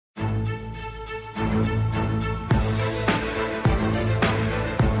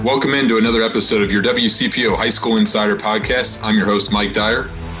Welcome into another episode of your WCPO High School Insider Podcast. I'm your host, Mike Dyer.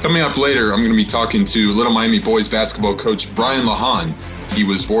 Coming up later, I'm going to be talking to Little Miami boys basketball coach Brian Lahan. He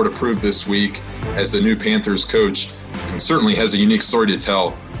was board approved this week as the new Panthers coach and certainly has a unique story to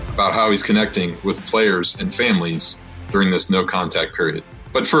tell about how he's connecting with players and families during this no contact period.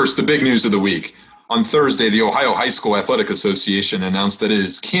 But first, the big news of the week. On Thursday, the Ohio High School Athletic Association announced that it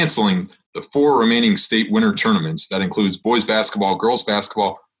is canceling the 4 remaining state winter tournaments. That includes boys basketball, girls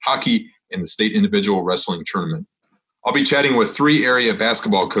basketball, hockey, and the state individual wrestling tournament. I'll be chatting with 3 area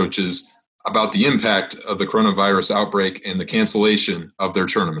basketball coaches about the impact of the coronavirus outbreak and the cancellation of their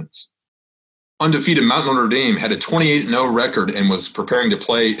tournaments. Undefeated Mount Notre Dame had a 28-0 record and was preparing to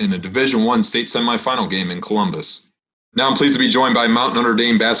play in a Division I state semifinal game in Columbus. Now I'm pleased to be joined by Mount Notre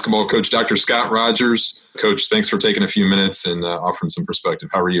Dame basketball coach Dr. Scott Rogers. Coach, thanks for taking a few minutes and offering some perspective.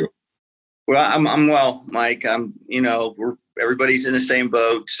 How are you? Well, I'm well, Mike. Everybody's in the same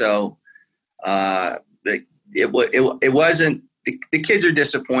boat, so it wasn't. The kids are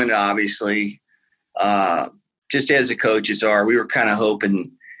disappointed, obviously, just as the coaches are. We were kind of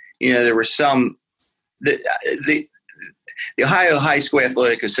hoping, there was some. The Ohio High School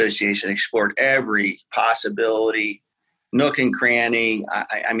Athletic Association explored every possibility, nook and cranny.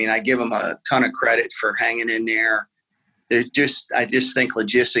 I give them a ton of credit for hanging in there. I just think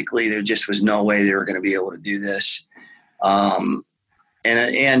logistically there just was no way they were going to be able to do this. And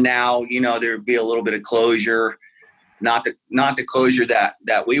now, there would be a little bit of closure, not the closure that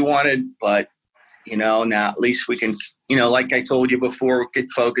we wanted, but, now at least we can, like I told you before, we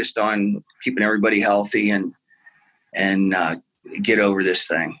get focused on keeping everybody healthy and get over this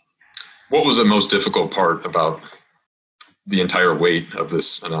thing. What was the most difficult part about the entire weight of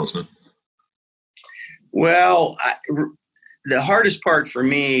this announcement? Well, the hardest part for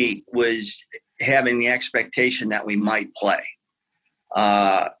me was having the expectation that we might play.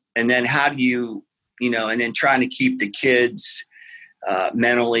 And then how do you, and then trying to keep the kids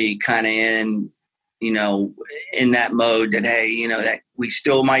mentally kind of in that mode that, hey, that we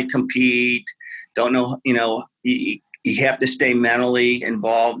still might compete. Don't know, you have to stay mentally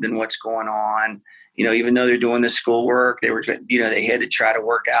involved in what's going on. Even though they're doing the schoolwork, they had to try to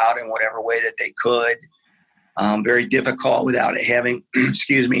work out in whatever way that they could. Very difficult without having,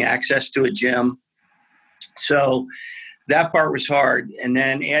 access to a gym. So that part was hard. And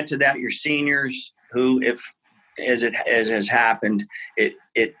then add to that your seniors who, as has happened, it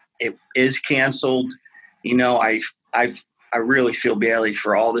is canceled. I really feel badly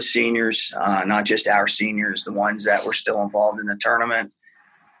for all the seniors, not just our seniors, the ones that were still involved in the tournament.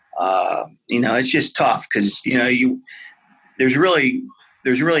 It's just tough because, there's really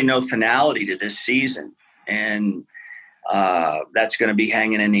no finality to this season. And that's going to be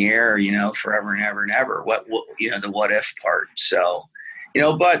hanging in the air, forever and ever and ever. The what if part. So,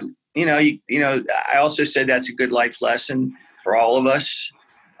 but I also said that's a good life lesson for all of us.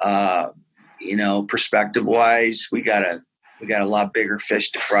 Perspective wise, we got a lot bigger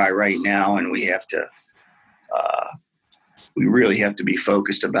fish to fry right now, and we really have to be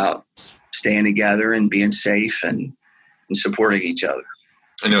focused about staying together and being safe and supporting each other.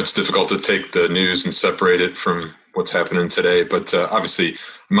 I know it's difficult to take the news and separate it from what's happening today, but obviously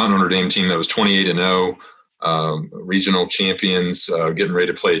Mount Notre Dame team that was 28-0, regional champions, getting ready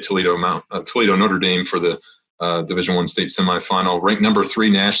to play Toledo Notre Dame for the Division I state semifinal, ranked number 3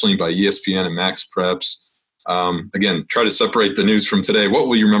 nationally by ESPN and Max Preps. Again, try to separate the news from today. What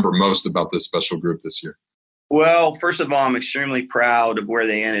will you remember most about this special group this year? Well, first of all, I'm extremely proud of where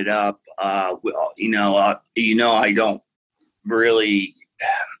they ended up. I don't really.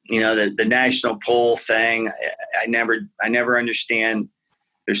 The national poll thing, I never understand.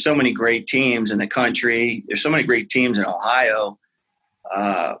 There's so many great teams in the country. There's so many great teams in Ohio.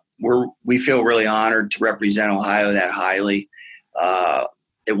 We feel really honored to represent Ohio that highly.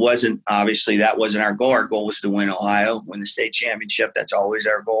 That wasn't our goal. Our goal was to win Ohio, win the state championship. That's always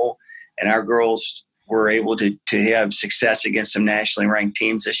our goal. And our girls were able to have success against some nationally ranked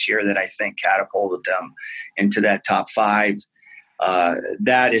teams this year that I think catapulted them into that top 5.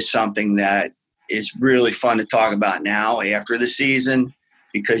 That is something that is really fun to talk about now after the season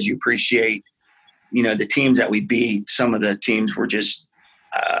because you appreciate, the teams that we beat. Some of the teams were just,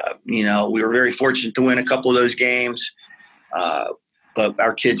 we were very fortunate to win a couple of those games. But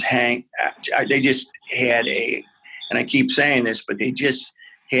our kids they just had and I keep saying this, but they just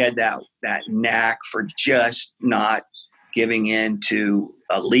had that knack for just not giving in to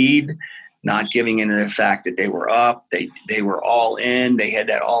a lead, not giving into the fact that they were up. They were all in. They had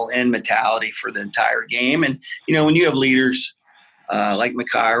that all-in mentality for the entire game. And, when you have leaders like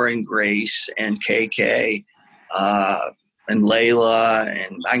Makira and Grace and KK and Layla,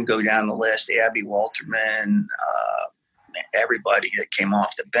 and I can go down the list, Abby Walterman, everybody that came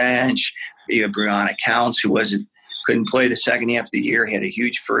off the bench, even Brianna Counts, who couldn't play the second half of the year, had a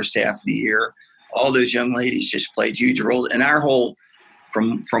huge first half of the year. All those young ladies just played huge roles. And our whole,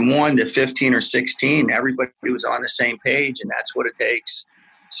 from 1 to 15 or 16, everybody was on the same page, and that's what it takes.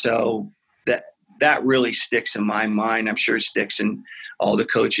 So that really sticks in my mind. I'm sure it sticks in all the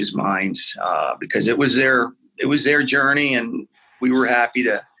coaches' minds because it was their journey, and we were happy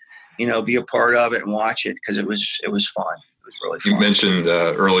to, be a part of it and watch it because it was fun. It was really fun. You mentioned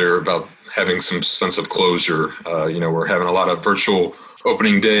earlier about having some sense of closure. We're having a lot of virtual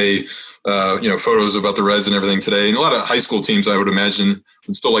opening day, photos about the Reds and everything today. And a lot of high school teams, I would imagine,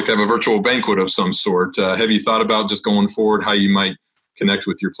 would still like to have a virtual banquet of some sort. Have you thought about just going forward how you might connect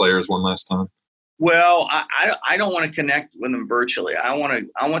with your players one last time? Well, I don't want to connect with them virtually. I want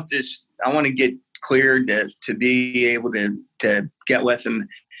to get cleared to be able to get with them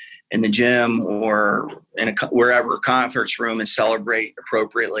in the gym or in wherever conference room and celebrate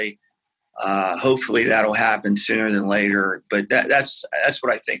appropriately. Hopefully that'll happen sooner than later, but that's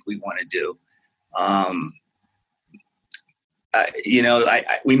what I think we want to do.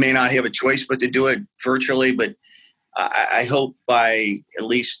 We may not have a choice but to do it virtually, but I hope by at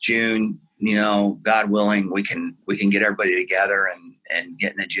least June, God willing, we can get everybody together and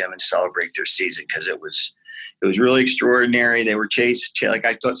get in the gym and celebrate their season because it was really extraordinary. They were like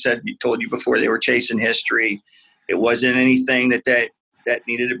I told you before, they were chasing history. It wasn't anything that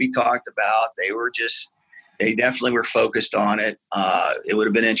needed to be talked about. They definitely were focused on it. It would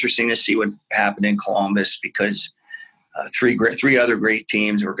have been interesting to see what happened in Columbus because three other great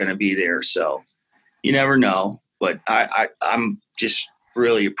teams were going to be there. So you never know. But I'm just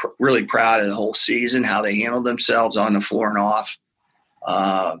really, really proud of the whole season, how they handled themselves on the floor and off.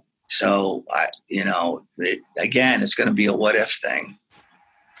 Again, it's going to be a what if thing.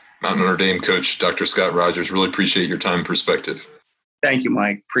 Mount Notre Dame coach, Dr. Scott Rogers, really appreciate your time and perspective. Thank you,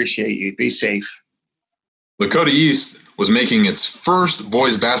 Mike. Appreciate you. Be safe. Lakota East was making its first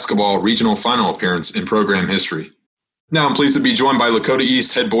boys basketball regional final appearance in program history. Now I'm pleased to be joined by Lakota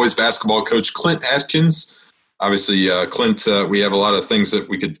East head boys basketball coach Clint Atkins. Obviously, Clint, we have a lot of things that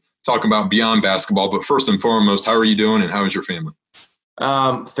we could talk about beyond basketball, but first and foremost, how are you doing and how is your family?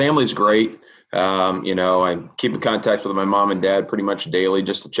 Family's great. I keep in contact with my mom and dad pretty much daily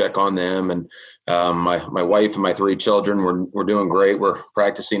just to check on them. And my wife and my 3 children, we're doing great. We're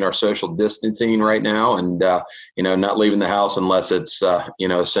practicing our social distancing right now and, not leaving the house unless it's,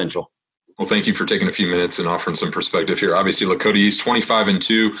 essential. Well, thank you for taking a few minutes and offering some perspective here. Obviously, Lakota East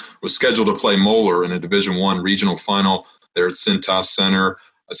 25-2 was scheduled to play Moeller in a Division I regional final there at Cintas Center.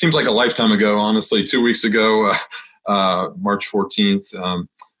 It seems like a lifetime ago, honestly, 2 weeks ago, March 14th.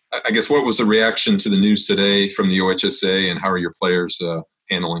 I guess what was the reaction to the news today from the OHSA and how are your players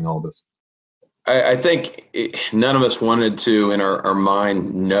handling all this? I think none of us wanted to, in our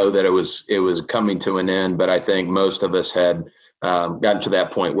mind, know that it was coming to an end. But I think most of us had gotten to that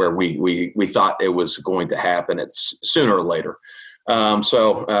point where we thought it was going to happen. It's sooner or later. I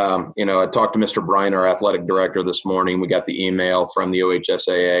talked to Mr. Bryan, our athletic director, this morning. We got the email from the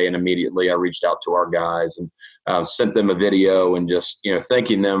OHSAA, and immediately I reached out to our guys and sent them a video and just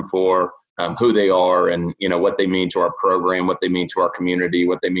thanking them for who they are and, what they mean to our program, what they mean to our community,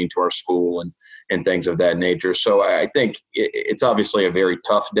 what they mean to our school and things of that nature. So I think it's obviously a very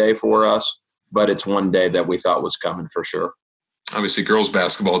tough day for us, but it's one day that we thought was coming for sure. Obviously, girls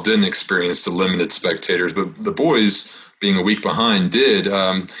basketball didn't experience the limited spectators, but the boys, being a week behind, did.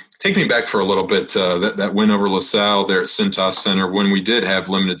 Take me back for a little bit, that win over LaSalle there at Cintas Center when we did have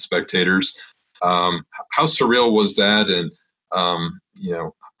limited spectators. How surreal was that? And,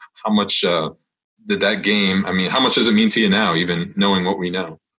 how much did that game, how much does it mean to you now, even knowing what we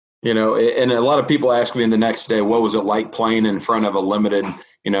know? And a lot of people ask me the next day, what was it like playing in front of a limited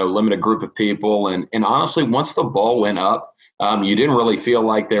group of people? And honestly, once the ball went up, you didn't really feel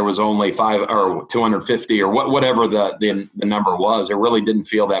like there was only 5 or 250 or whatever the number was. It really didn't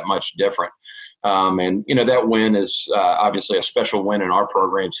feel that much different. That win is obviously a special win in our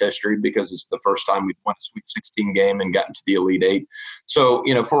program's history because it's the first time we've won a Sweet 16 game and gotten to the Elite Eight. So,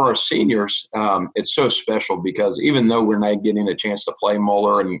 for our seniors, it's so special because even though we're not getting a chance to play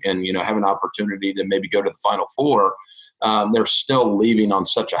Moeller and have an opportunity to maybe go to the Final Four, they're still leaving on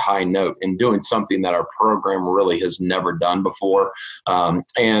such a high note and doing something that our program really has never done before. We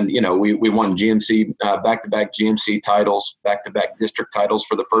won GMC, back-to-back GMC titles, back-to-back district titles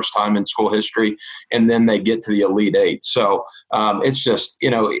for the first time in school history, and then they get to the Elite Eight. So it's just,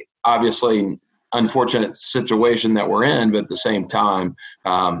 obviously unfortunate situation that we're in, but at the same time,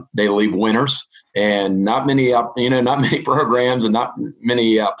 they leave winners. And not many programs and not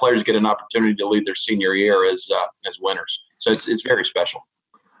many players get an opportunity to lead their senior year as winners. So it's very special.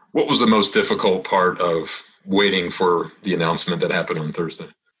 What was the most difficult part of waiting for the announcement that happened on Thursday?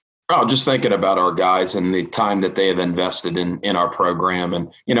 Oh, just thinking about our guys and the time that they have invested in our program.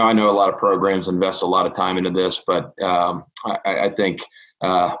 And, I know a lot of programs invest a lot of time into this, but I think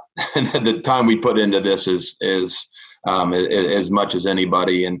the time we put into this is as much as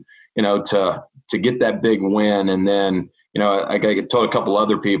anybody. And, to get that big win. And then, I told a couple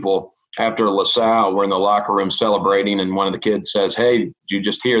other people after LaSalle, we're in the locker room celebrating, and one of the kids says, "Hey, did you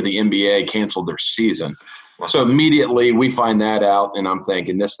just hear the NBA canceled their season?" So immediately we find that out, and I'm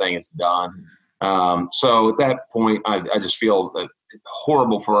thinking this thing is done. So at that point, I just feel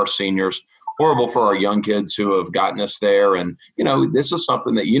horrible for our seniors, horrible for our young kids who have gotten us there. And, this is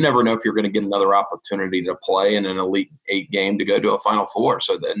something that you never know if you're going to get another opportunity to play in an Elite Eight game to go to a Final Four.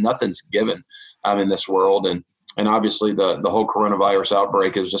 So that nothing's given in this world. And obviously the whole coronavirus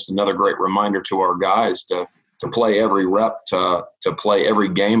outbreak is just another great reminder to our guys to play every rep, to play every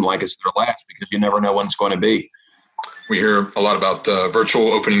game like it's their last, because you never know when it's going to be. We hear a lot about virtual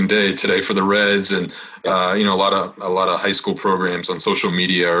opening day today for the Reds, and a lot of high school programs on social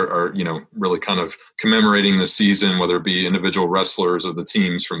media are really kind of commemorating the season, whether it be individual wrestlers or the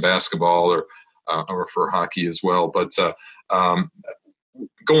teams from basketball or for hockey as well. But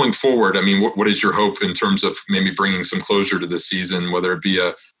going forward, I mean, what is your hope in terms of maybe bringing some closure to this season, whether it be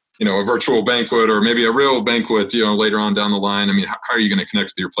a virtual banquet or maybe a real banquet, later on down the line? I mean, how are you going to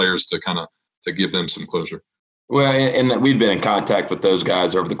connect with your players to give them some closure? Well, and we've been in contact with those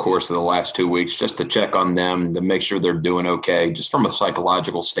guys over the course of the last 2 weeks just to check on them, to make sure they're doing okay, just from a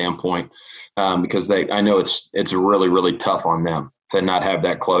psychological standpoint, because I know it's really, really tough on them to not have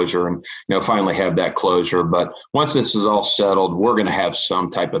that closure and, finally have that closure. But once this is all settled, we're going to have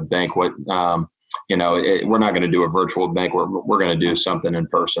some type of banquet. We're not going to do a virtual banquet. We're going to do something in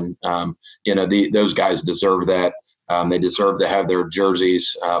person. Those guys deserve that. They deserve to have their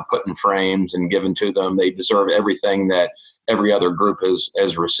jerseys put in frames and given to them. They deserve everything that every other group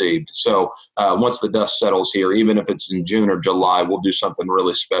has received. So once the dust settles here, even if it's in June or July, we'll do something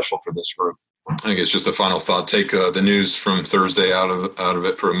really special for this group. I think it's just a final thought. Take the news from Thursday out of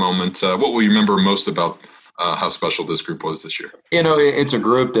it for a moment. What will you remember most about how special this group was this year? It's a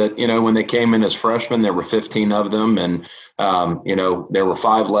group that, when they came in as freshmen, there were 15 of them. And, there were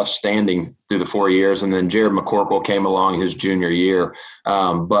 5 left standing through the 4 years. And then Jared McCorkle came along his junior year.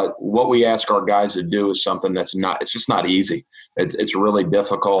 But what we ask our guys to do is something it's just not easy. It's really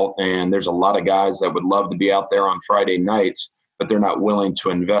difficult. And there's a lot of guys that would love to be out there on Friday nights, but they're not willing to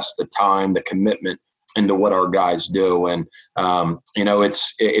invest the time, the commitment into what our guys do. And,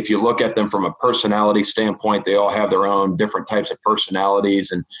 it's, if you look at them from a personality standpoint, they all have their own different types of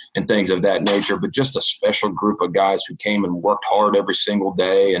personalities and things of that nature, but just a special group of guys who came and worked hard every single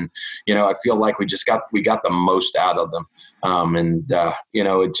day. And, I feel like we got the most out of them.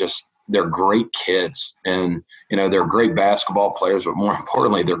 They're great kids, and, they're great basketball players, but more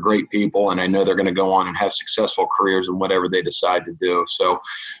importantly, they're great people. And I know they're going to go on and have successful careers in whatever they decide to do. So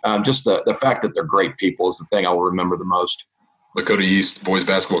just the fact that they're great people is the thing I'll remember the most. Lakota East boys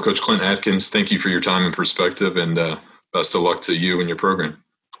basketball coach Clint Atkins, thank you for your time and perspective, and best of luck to you and your program.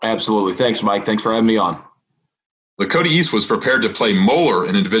 Absolutely. Thanks, Mike. Thanks for having me on. Lakota East was prepared to play Moeller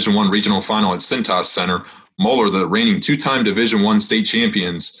in a Division I regional final at Cintas Center. Moeller, the reigning 2-time Division I state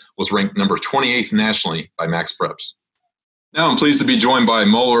champions, was ranked number 28th nationally by Max Preps. Now I'm pleased to be joined by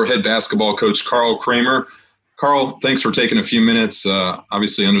Moeller head basketball coach Carl Kramer. Carl, thanks for taking a few minutes.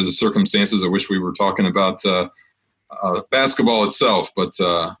 Obviously, under the circumstances, I wish we were talking about basketball itself, but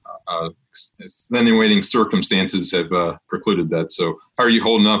extenuating circumstances have precluded that. So how are you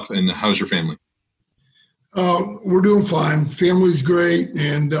holding up, and how's your family? We're doing fine. Family's great,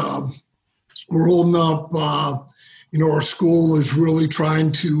 and we're holding up. Our school is really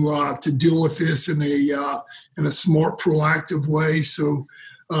trying to deal with this in a smart, proactive way. So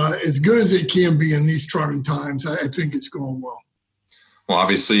as good as it can be in these trying times, I think it's going well. Well,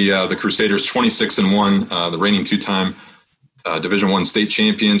 obviously, the Crusaders 26-1, the reigning 2-time Division I state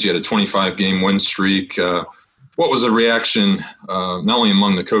champions. You had a 25-game win streak. What was the reaction, not only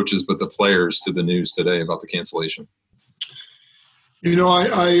among the coaches but the players, to the news today about the cancellation?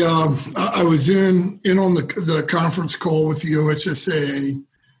 I was in on the conference call with the OHSAA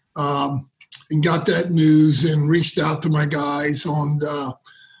and got that news and reached out to my guys on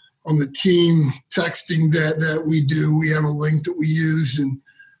the team texting that we do. We have a link that we use, and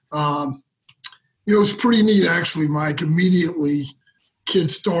it was pretty neat actually, Mike. Immediately,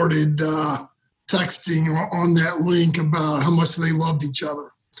 kids started texting on that link about how much they loved each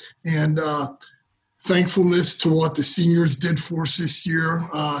other. And thankfulness to what the seniors did for us this year.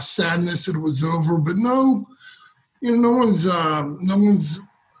 Sadness that it was over, but no one's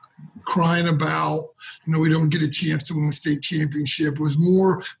crying about, we don't get a chance to win a state championship. It was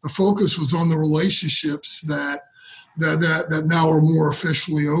more, the focus was on the relationships that now are more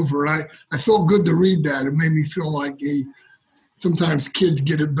officially over. And I felt good to read that. It made me feel like sometimes kids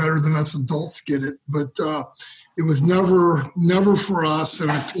get it better than us adults get it. But it was never for us,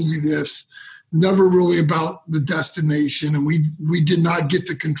 and I told you this, never really about the destination. And we did not get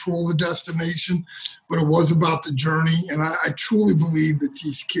to control the destination, but it was about the journey. And I truly believe that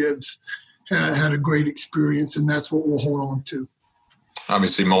these kids had a great experience, and that's what we'll hold on to.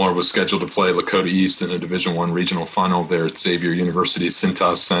 Obviously, Moeller was scheduled to play Lakota East in a Division I regional final there at Xavier University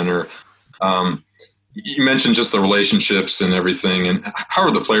Cintas Center. You mentioned just the relationships and everything, and how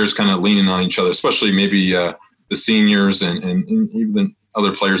are the players kind of leaning on each other, especially maybe the seniors and even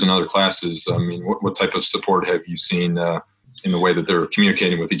other players in other classes? I mean, what type of support have you seen in the way that they're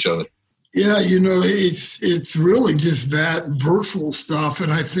communicating with each other? Yeah, it's really just that virtual stuff,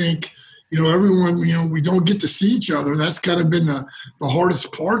 and I think everyone, we don't get to see each other. That's kind of been the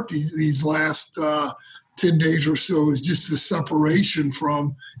hardest part these last 10 days or so, is just the separation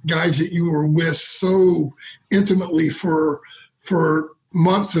from guys that you were with so intimately for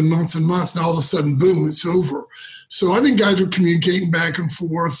months and months and months. Now all of a sudden, boom, it's over. So I think guys are communicating back and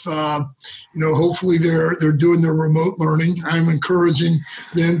forth. Hopefully they're doing their remote learning. I'm encouraging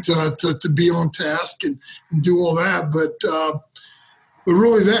them to be on task and do all that. But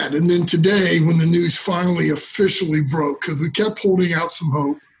really that. And then today, when the news finally officially broke, because we kept holding out some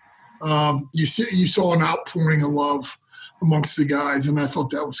hope, you saw an outpouring of love amongst the guys, and I thought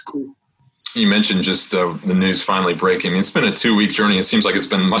that was cool. You mentioned just the news finally breaking. It's been a 2-week journey. It seems like it's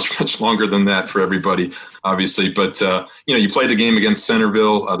been much, much longer than that for everybody, obviously. But, you played the game against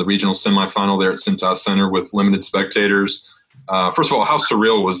Centerville, the regional semifinal there at Cintas Center with limited spectators. First of all, how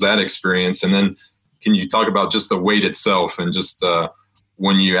surreal was that experience? And then can you talk about just the wait itself and just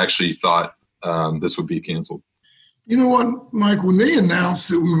when you actually thought this would be canceled? You know what, Mike, when they announced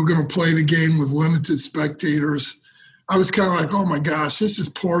that we were going to play the game with limited spectators, I was kind of like, oh my gosh, this is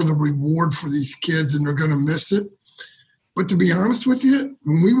part of the reward for these kids and they're going to miss it. But to be honest with you,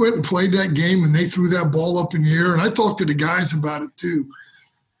 when we went and played that game and they threw that ball up in the air, and I talked to the guys about it too,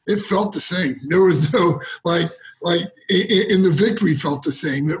 it felt the same. There was no, in the victory felt the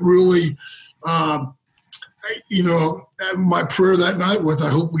same. It really, my prayer that night was, I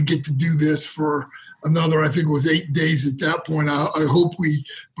hope we get to do this for another, I think it was 8 days at that point. I hope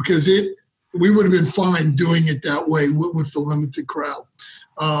because we would have been fine doing it that way with the limited crowd.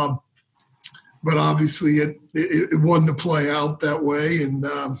 But obviously it wasn't to play out that way. And,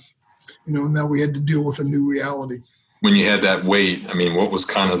 now we had to deal with a new reality. When you had that wait, I mean, what was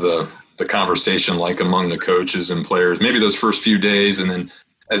kind of the conversation like among the coaches and players, maybe those first few days? And then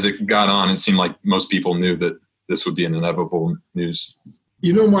as it got on, it seemed like most people knew that this would be an inevitable news.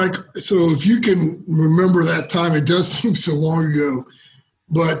 Mike, so if you can remember that time, it does seem so long ago,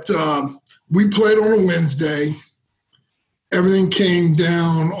 but we played on a Wednesday. Everything came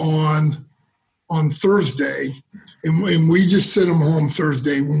down on Thursday, and we just sent them home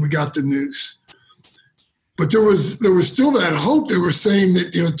Thursday when we got the news. But there was still that hope. They were saying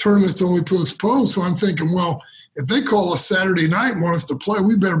that tournament's only postponed. So I'm thinking, well, if they call us Saturday night and want us to play,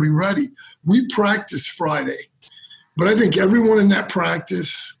 we better be ready. We practiced Friday. But I think everyone in that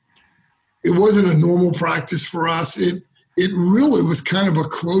practice, it wasn't a normal practice for us. It really was kind of a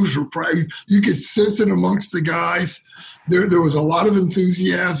closure practice. You could sense it amongst the guys. There was a lot of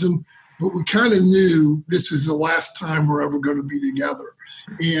enthusiasm, but we kind of knew this was the last time we're ever going to be together.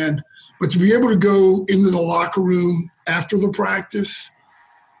 But to be able to go into the locker room after the practice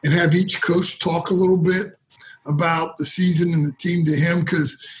and have each coach talk a little bit about the season and the team to him,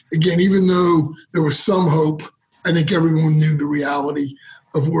 because, again, even though there was some hope, I think everyone knew the reality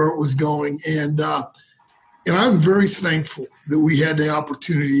of where it was going. And I'm very thankful that we had the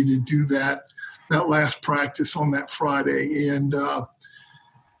opportunity to do that last practice on that Friday. And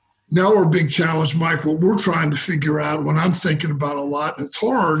now our big challenge, Mike, what we're trying to figure out, when I'm thinking about a lot, and it's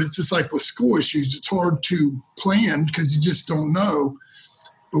hard, it's just like with school issues, it's hard to plan because you just don't know.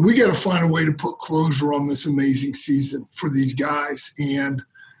 But we got to find a way to put closure on this amazing season for these guys. And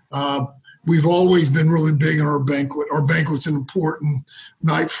we've always been really big on our banquet. Our banquet's an important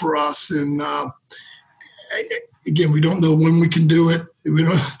night for us. And again, we don't know when we can do it.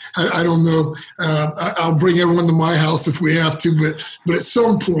 I don't know. I'll bring everyone to my house if we have to, but at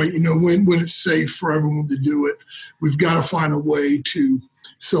some point, when it's safe for everyone to do it, we've got to find a way to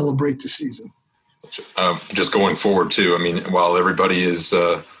celebrate the season. just going forward too. I mean, while everybody is,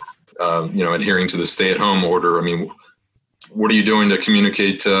 adhering to the stay-at-home order, I mean, what are you doing to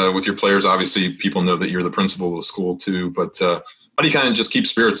communicate with your players? Obviously, people know that you're the principal of the school too, but how do you kind of just keep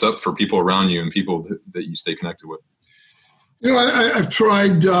spirits up for people around you and people that you stay connected with? I've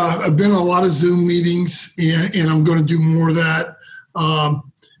tried. I've been in a lot of Zoom meetings, and I'm going to do more of that.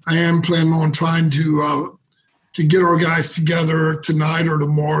 I am planning on trying to get our guys together tonight or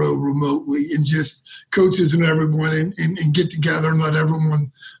tomorrow remotely, and just coaches and everyone, and get together and let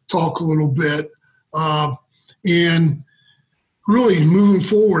everyone talk a little bit. And really moving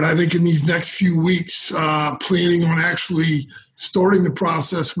forward, I think in these next few weeks, planning on actually starting the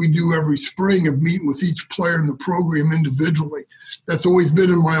process we do every spring of meeting with each player in the program individually. That's always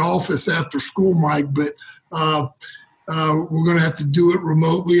been in my office after school, Mike, but we're going to have to do it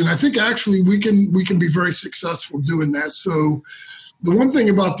remotely. And I think actually we can be very successful doing that. So the one thing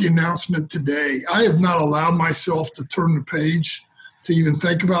about the announcement today, I have not allowed myself to turn the page to even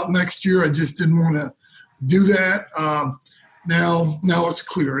think about next year. I just didn't want to do that. Now it's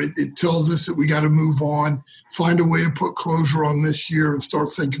clear. It tells us that we got to move on, find a way to put closure on this year and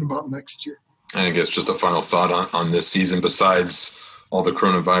start thinking about next year. And I guess just a final thought on this season, besides all the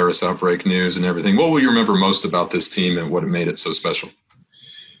coronavirus outbreak news and everything, what will you remember most about this team and what made it so special?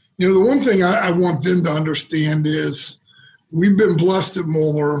 The one thing I want them to understand is we've been blessed at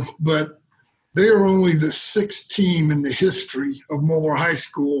Moeller, but they are only the sixth team in the history of Moeller High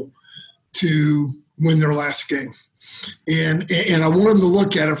School to win their last game. And I want them to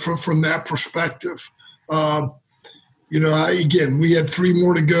look at it from that perspective. Again, we had 3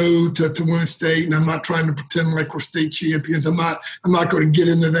 more to go to win a state, and I'm not trying to pretend like we're state champions. I'm not going to get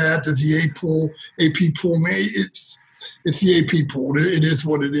into that. There's the AP pool. Man, it's the AP pool. It is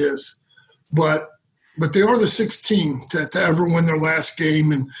what it is. But they are the sixth team to ever win their last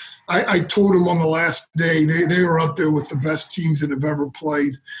game. And I told them on the last day they are up there with the best teams that have ever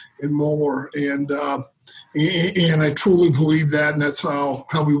played in Moeller. And I truly believe that, and that's how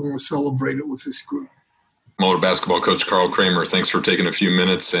we want to celebrate it with this group. Moeller basketball coach Carl Kramer, thanks for taking a few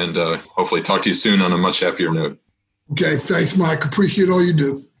minutes, and hopefully talk to you soon on a much happier note. Okay, thanks, Mike. Appreciate all you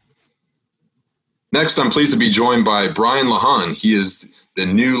do. Next, I'm pleased to be joined by Brian Lahan. He is the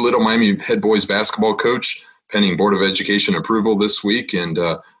new Little Miami head boys basketball coach, pending Board of Education approval this week, and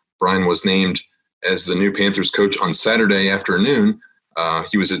Brian was named as the new Panthers coach on Saturday afternoon.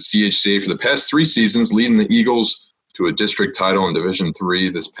 He was at CHCA for the past 3 seasons, leading the Eagles to a district title in Division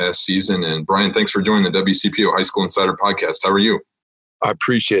III this past season. And Brian, thanks for joining the WCPO High School Insider podcast. How are you? I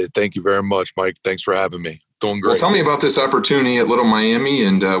appreciate it. Thank you very much, Mike. Thanks for having me. Doing great. Well, tell me about this opportunity at Little Miami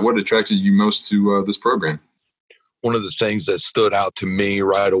and what attracted you most to this program. One of the things that stood out to me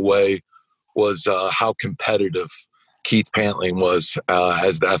right away was how competitive Keith Pantling was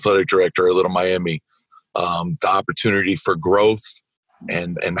as the athletic director at Little Miami. The opportunity for growth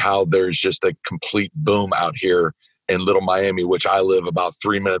and how there's just a complete boom out here in Little Miami, which I live about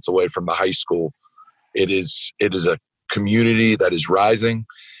 3 minutes away from the high school. It is a community that is rising,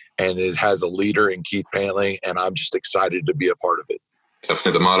 and it has a leader in Keith Pantling, and I'm just excited to be a part of it.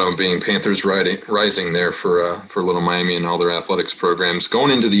 Definitely the motto being Panthers rising there for Little Miami and all their athletics programs.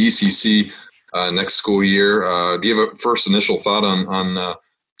 Going into the ECC next school year, do you have a first initial thought on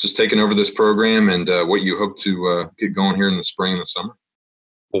just taking over this program and what you hope to get going here in the spring and the summer?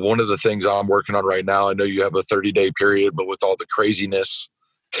 Well, one of the things I'm working on right now, I know you have a 30-day period, but with all the craziness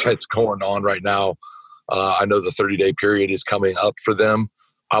that's going on right now, I know the 30-day period is coming up for them.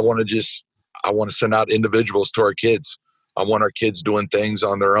 I want to send out individuals to our kids. I want our kids doing things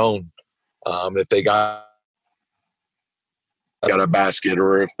on their own. If they got a basket,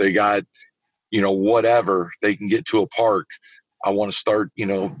 or if they got, whatever, they can get to a park. I want to start,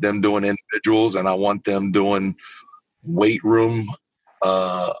 them doing individuals, and I want them doing weight room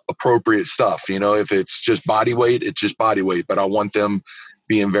appropriate stuff. If it's just body weight, it's just body weight, but I want them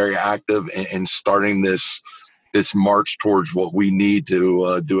being very active and starting this march towards what we need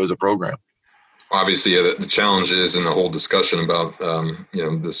to do as a program. Obviously, the challenge is in the whole discussion about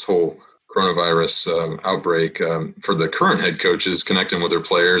this whole coronavirus outbreak for the current head coaches connecting with their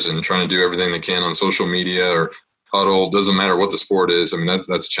players and trying to do everything they can on social media or huddle. Doesn't matter what the sport is. I mean, that's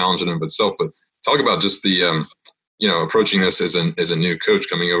a challenge in and of itself. But talk about just the approaching this as a new coach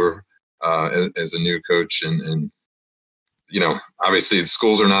coming over as a new coach and obviously the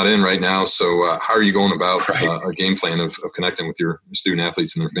schools are not in right now. So how are you going about a game plan of connecting with your student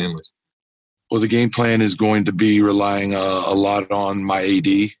athletes and their families? Well, the game plan is going to be relying a lot on my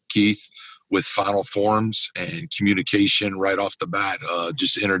AD, Keith, with final forms and communication right off the bat.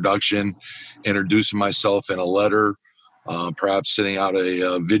 Just introducing myself in a letter, perhaps sending out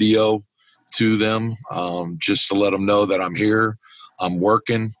a video to them, just to let them know that I'm here, I'm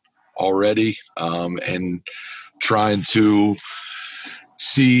working already, and trying to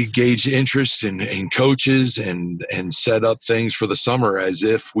gauge interest in coaches and set up things for the summer as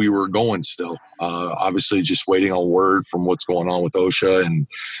if we were going still. Obviously just waiting on word from what's going on with OSHA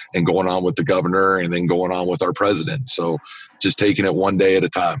and going on with the governor and then going on with our president. So just taking it one day at a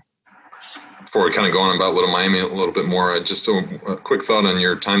time. Before we kind of go on about Little Miami a little bit more, just a quick thought on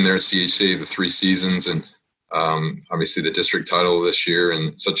your time there at CHC, the 3 seasons, and obviously the district title this year,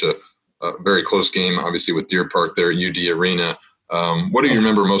 and such a very close game, obviously with Deer Park there at UD Arena. What do you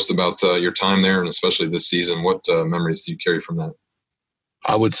remember most about your time there, and especially this season? What memories do you carry from that?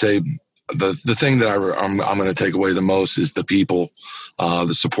 I would say the thing that I'm going to take away the most is the people,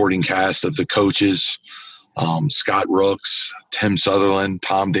 the supporting cast of the coaches, Scott Rooks, Tim Sutherland,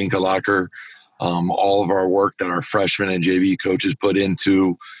 Tom Dinkelacker, all of our work that our freshmen and JV coaches put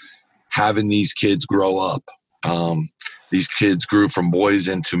into having these kids grow up. These kids grew from boys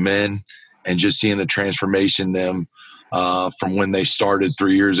into men, and just seeing the transformation in them from when they started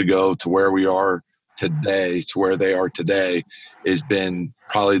 3 years ago to where we are today, to where they are today, has been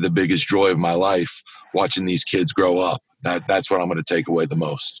probably the biggest joy of my life, watching these kids grow up. That's what I'm going to take away the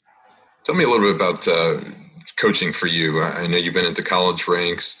most. Tell me a little bit about coaching for you. I know you've been at the college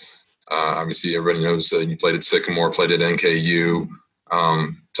ranks. Obviously, everybody knows you played at Sycamore, played at NKU.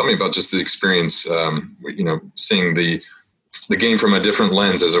 Tell me about just the experience, seeing the game from a different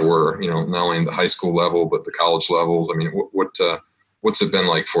lens, as it were, not only in the high school level, but the college level. I mean, what's it been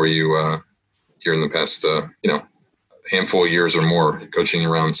like for you here in the past, handful of years or more coaching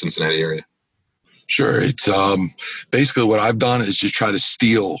around Cincinnati area? Sure. It's basically what I've done is just try to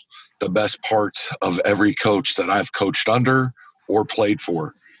steal the best parts of every coach that I've coached under or played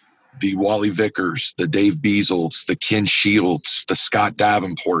for. The Wally Vickers, the Dave Beazles, the Ken Shields, the Scott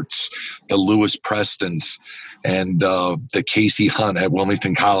Davenports, the Lewis Prestons, and the Casey Hunt at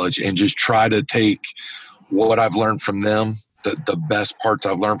Wilmington College, and just try to take what I've learned from them, the best parts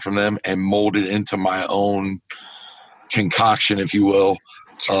I've learned from them, and mold it into my own concoction, if you will,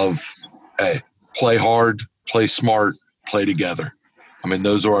 of hey, play hard, play smart, play together. I mean,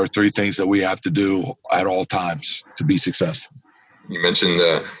 those are our 3 things that we have to do at all times to be successful. You mentioned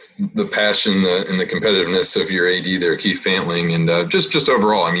the passion and the competitiveness of your AD there, Keith Pantling, and just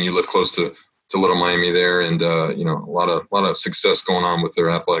overall, I mean, you live close to Little Miami there, and a lot of success going on with their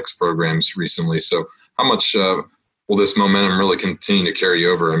athletics programs recently. So, how much will this momentum really continue to carry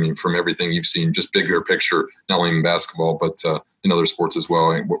over? I mean, from everything you've seen, just bigger picture, not only in basketball but in other sports as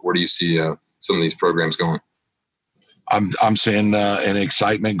well. Where do you see some of these programs going? I'm seeing an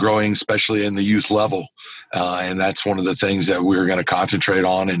excitement growing, especially in the youth level, and that's one of the things that we're going to concentrate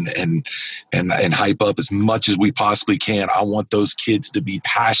on and hype up as much as we possibly can. I want those kids to be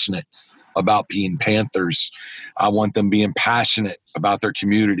passionate about being Panthers. I want them being passionate about their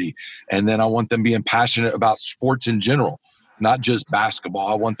community, and then I want them being passionate about sports in general. Not just basketball.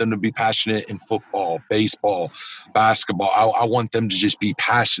 I want them to be passionate in football, baseball, basketball. I want them to just be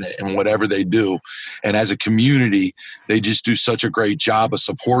passionate in whatever they do. And as a community, they just do such a great job of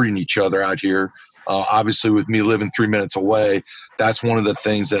supporting each other out here. Obviously, with me living 3 minutes away, that's one of the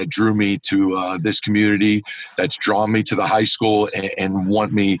things that drew me to this community, that's drawn me to the high school and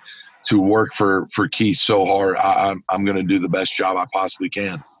want me to work for Keith so hard. I'm going to do the best job I possibly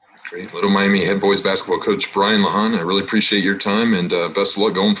can. Great. Little Miami head boys basketball coach Brian Lahan, I really appreciate your time, and best of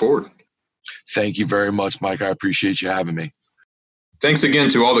luck going forward. Thank you very much, Mike. I appreciate you having me. Thanks again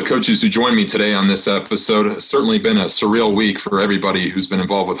to all the coaches who joined me today on this episode. It's certainly been a surreal week for everybody who's been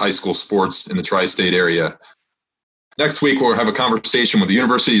involved with high school sports in the tri-state area. Next week, we'll have a conversation with the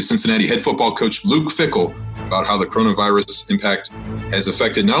University of Cincinnati head football coach Luke Fickell about how the coronavirus impact has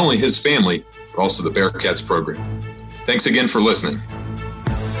affected not only his family, but also the Bearcats program. Thanks again for listening.